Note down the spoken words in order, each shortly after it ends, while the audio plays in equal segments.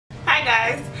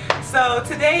guys. So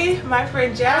today my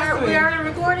friend Jasmine we already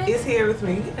recording? is here with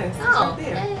me. Yes, oh, right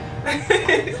there.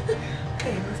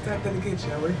 Okay, let's start that again,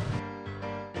 shall we?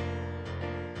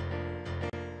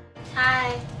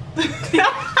 Hi.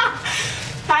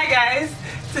 Hi guys.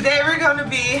 Today we're going to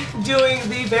be doing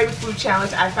the baby food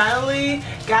challenge. I finally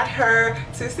got her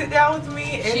to sit down with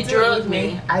me and she do it with drugged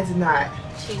me. I did not.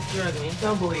 She drugged me.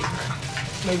 Don't believe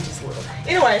her. Maybe just a little.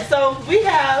 Anyway, so we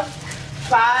have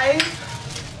 5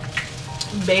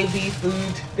 baby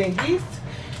food thingies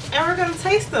and we're gonna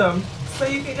taste them so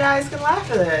you guys can laugh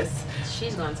at us.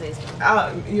 She's gonna taste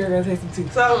them. You're gonna taste them too.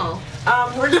 So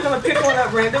we're just gonna pick one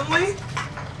up randomly.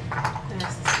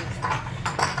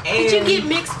 Did you get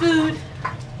mixed food?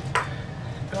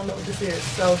 I don't know what this is.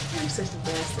 So I'm such a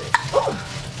bastard. Ooh.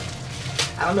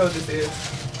 I don't know what this is.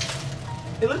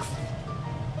 It looks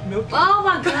milky. Oh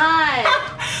my god.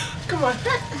 Come on,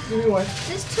 give me one.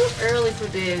 It's too early for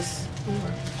this.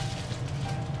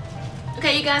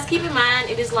 Okay, you guys, keep in mind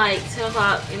it is like 10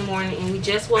 o'clock in the morning and we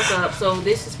just woke up, so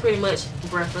this is pretty much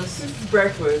breakfast. This is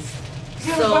breakfast.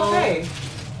 So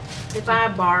if I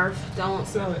barf, don't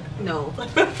smell it. No.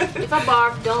 If I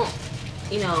barf, don't,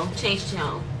 you know, change the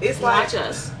channel. It's watch like,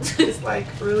 us. It's like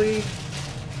really.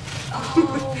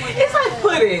 Oh my god. It's like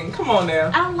pudding. Come on now.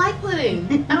 I don't like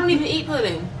pudding. I don't even eat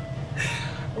pudding.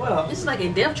 Well, This is like a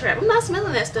death trap. I'm not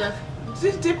smelling that stuff.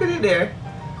 just dip it in there.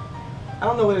 I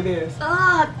don't know what it is.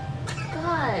 Ah,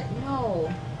 God,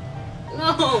 no.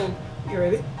 No. You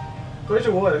ready? Where's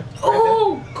your water?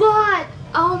 Oh, God.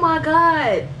 Oh, my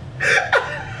God.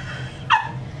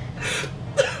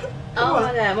 Oh,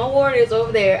 my God. My water is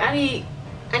over there. I need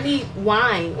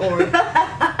wine or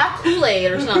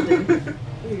Kool-Aid or something.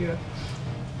 Yeah.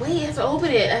 Wait, I have to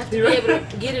open it. I have to be able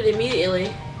to get it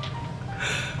immediately.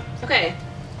 Okay.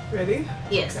 Ready?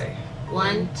 Yes. Okay.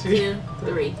 1, 2,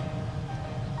 3.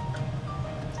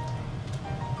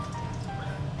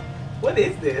 What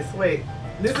is this? Wait.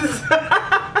 This is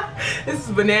this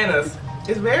is bananas.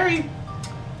 It's very.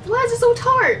 Why is it so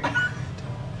tart?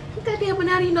 Goddamn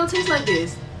banana, you know, tastes like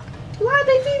this. Why are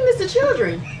they feeding this to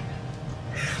children?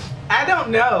 I don't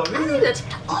know. I need to.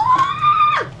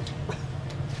 Oh!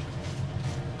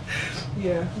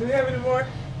 Yeah. Do we have any more?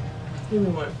 Give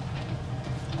me one.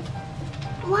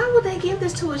 Why would they give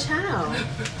this to a child?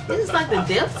 This is like the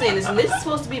death sentence, and this is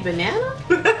supposed to be banana?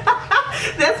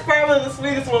 That's probably the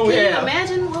sweetest one we have. Can you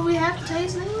imagine what we have to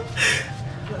taste now?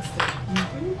 Let's see.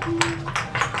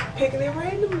 Picking it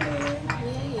randomly.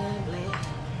 Yeah, black.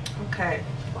 Okay.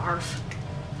 Barf.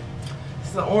 This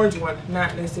is an orange one.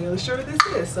 Not necessarily sure what this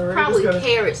is. So we're Probably just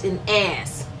gonna... carrots and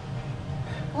ass.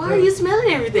 Why are you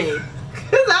smelling everything?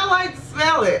 Because I like to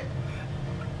smell it.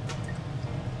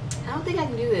 I don't think I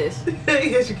can do this.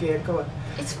 Yes, you can. Come on.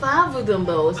 It's 5 of them,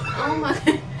 though. Oh my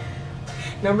God.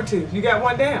 Number 2. You got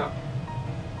one down.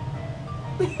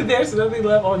 There's nothing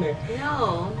left on there.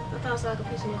 No, I thought it was like a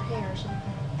piece of my hair or something.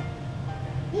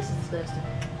 This is disgusting.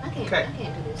 I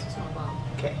can't do this. It's not bomb.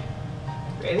 Okay.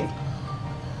 Ready?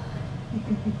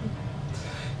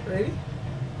 Ready?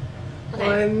 Okay.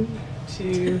 1,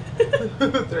 2,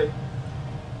 3.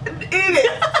 Eat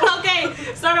it! Okay,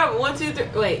 start off. 1, 2,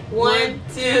 3. Wait. 1,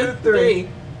 2, 3. 3.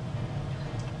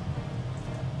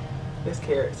 That's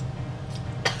carrots.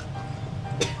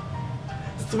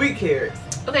 Sweet carrots.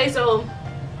 Okay, so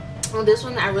on this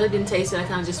one, I really didn't taste it. I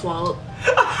kind of just swallowed.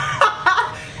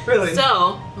 Really?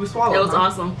 So you swallowed. that was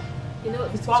awesome. You know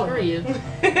what? You swallowed. Screw you.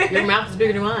 Your mouth is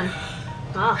bigger than mine.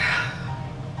 Ah.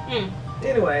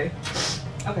 Anyway.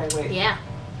 Okay, wait. Yeah.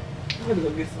 I'm gonna go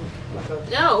get some.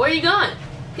 No, where are you going?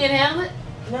 Can't handle it?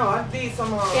 No, I need some.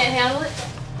 Can't handle it?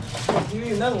 You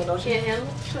need another one, don't you? Can't handle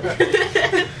it? Shut up.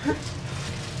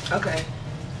 Okay.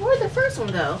 Where'd the first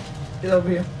one go? It's over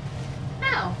here.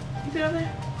 How? You put it over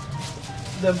there?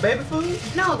 The baby food?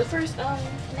 No, the first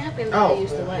napkin that I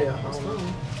used to wipe.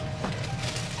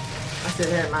 I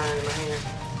still had mine in my hand.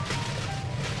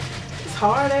 It's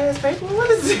hard ass paper. What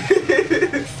is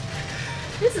this?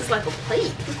 This is like a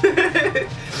plate.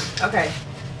 Okay,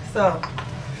 so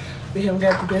we haven't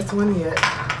got the best one yet.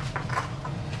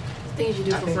 Things you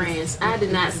do for friends. I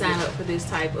did not sign up for this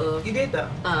type of You did though.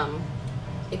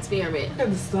 experiment. Look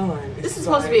at the sun. This is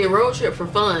supposed to be a road trip for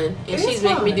fun, and she's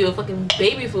making me do a fucking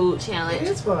baby food challenge. It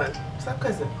is fun. Stop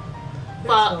cussing.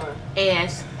 Fuck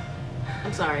ass.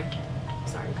 I'm sorry. I'm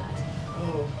sorry, guys.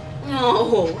 Oh.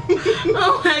 No.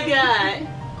 Oh my god.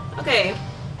 Okay.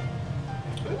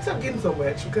 Stop getting so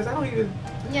much because I don't even.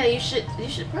 Yeah, you should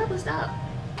probably stop.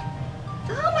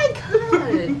 Oh my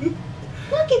god.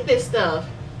 Look at this stuff.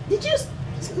 Did you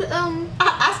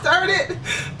I stirred it.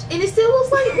 and it still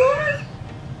looks like water?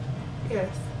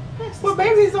 Yes. Well,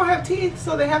 babies don't have teeth,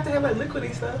 so they have to have like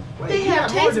liquidy stuff. Wait, they have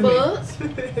taste buds.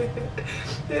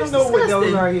 They don't know what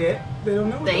those are yet. They don't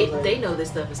know what those are. They know this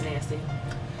stuff is nasty.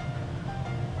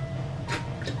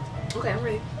 Okay, I'm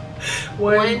ready.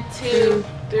 One, two,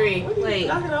 three. What are you Wait.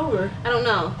 knocking over? I don't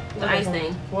know. The ice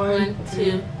thing. One,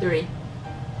 two, three.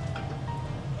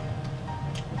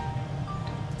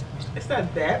 It's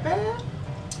not that bad.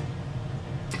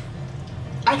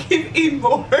 I keep eating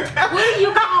more. What do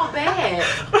you call bad?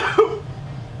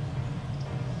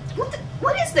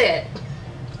 What is that?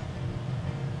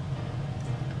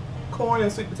 Corn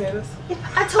and sweet potatoes.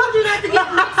 I told you not to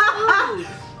get mixed food.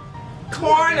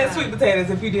 Corn and sweet potatoes,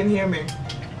 if you didn't hear me.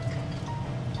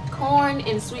 Corn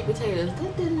and sweet potatoes.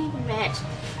 That didn't even match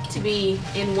to be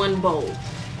in one bowl.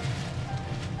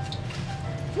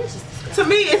 This is disgusting. To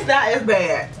me, it's not as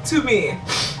bad. To me.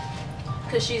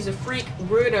 Because she's a freak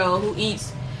weirdo who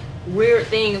eats weird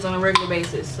things on a regular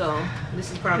basis. So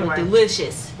this is probably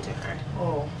delicious to her.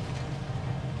 Oh.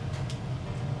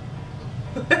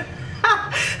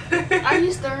 Are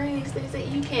you stirring these things?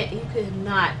 You could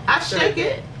not. I shake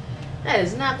it. That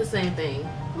is not the same thing.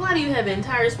 Why do you have an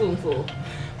entire spoonful?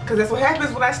 Because that's what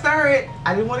happens when I stir it.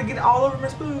 I didn't want to get it all over my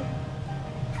spoon.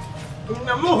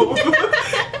 No move.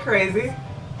 Crazy.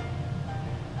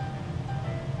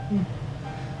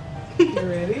 You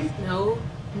ready? No.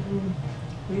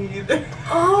 Me either.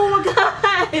 Oh my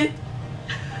god.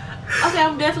 Okay,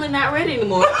 I'm definitely not ready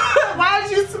anymore. Why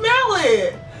did you smell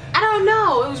it? I don't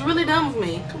know. It was really dumb of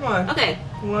me. Come on. Okay.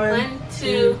 One, 1,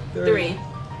 2, 3.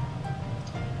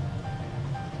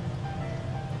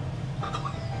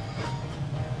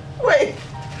 Wait.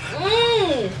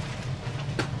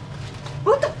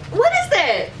 What is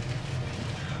that?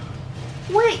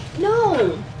 Wait,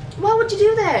 no. Why would you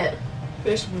do that?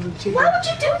 Vegetables and chicken. Why would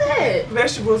you do that?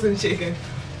 Vegetables and chicken.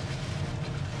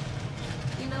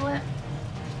 You know what?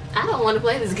 I don't want to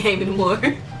play this game anymore.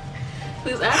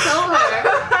 Because I told her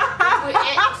we're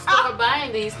at the store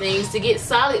buying these things to get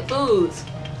solid foods.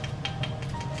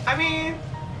 I mean,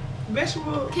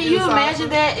 vegetable. Can you imagine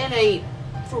that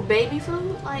for baby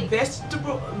food? Like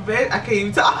I can't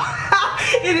even talk.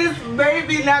 It is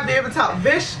baby not being able to talk.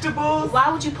 Vegetables.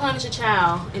 Why would you punish a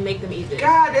child and make them eat this?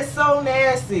 God, that's so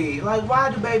nasty. Like,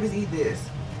 why do babies eat this?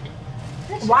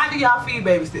 Why do y'all feed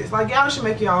babies this? Like, y'all should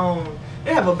make your own.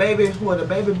 They have a baby, a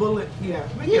baby bullet? Yeah,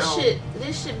 make your own.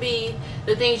 This should be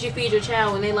the things you feed your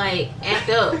child when they like act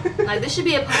up. Like, this should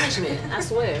be a punishment. I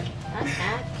swear. I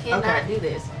cannot do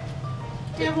this.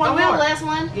 Are we on the last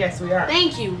one? Yes, we are.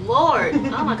 Thank you, Lord.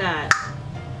 Oh my God.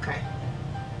 Okay.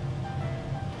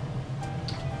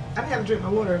 I didn't have to drink my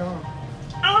water at all.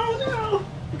 Oh no!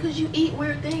 Because you eat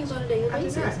weird things on a daily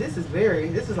basis. I do not.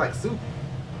 This is like soup.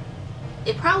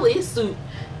 It probably is soup.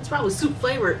 It's probably soup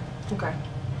flavored. Okay.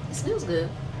 It smells good.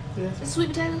 Yes. It's sweet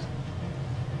potatoes?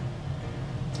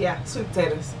 Yeah, sweet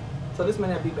potatoes. So this may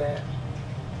not be bad.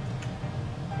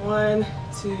 1,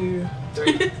 2,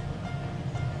 3.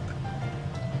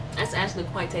 That's actually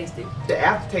quite tasty. The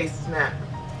aftertaste is not.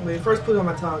 When you first put it on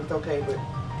my tongue, it's okay, but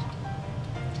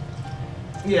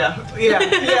yeah.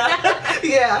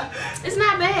 It's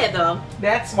not bad though.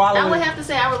 That's swallowing. I would have to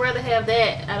say I would rather have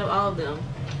that out of all of them.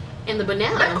 And the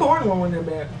banana. That corn one wasn't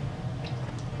that bad.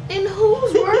 In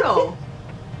whose world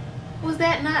was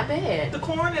that not bad? The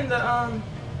corn and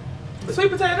the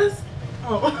sweet potatoes.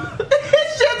 Oh,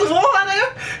 it's just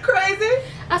water. Crazy.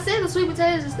 I said the sweet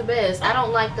potatoes is the best. I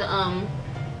don't like the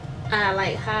I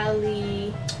like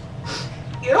highly.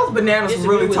 Yeah, those bananas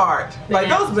were really tart. Like,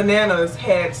 those bananas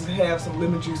had to have some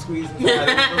lemon juice squeezed inside of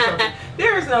them or something.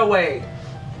 There is no way.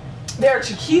 They're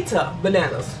Chiquita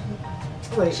bananas.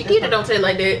 Wait, Chiquita don't taste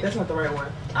like that. That's not the right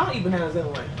one. I don't eat bananas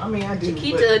anyway. I mean, I do.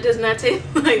 Chiquita does not taste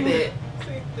like that.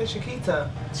 See, the Chiquita.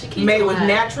 Chiquita made with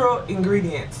natural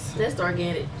ingredients. That's the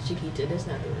organic Chiquita. That's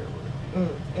not the real one.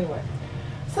 Anyway.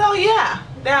 So, yeah.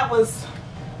 That was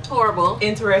horrible.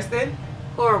 Interesting.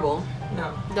 Horrible.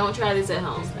 No. Don't try this at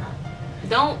home. It's not.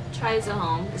 Don't try this at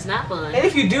home. It's not fun. And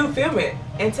if you do, film it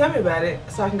and tell me about it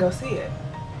so I can go see it.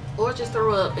 Or just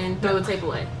throw up and throw the tape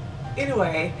away.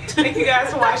 Anyway, thank you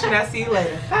guys for watching. I'll see you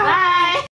later. Bye.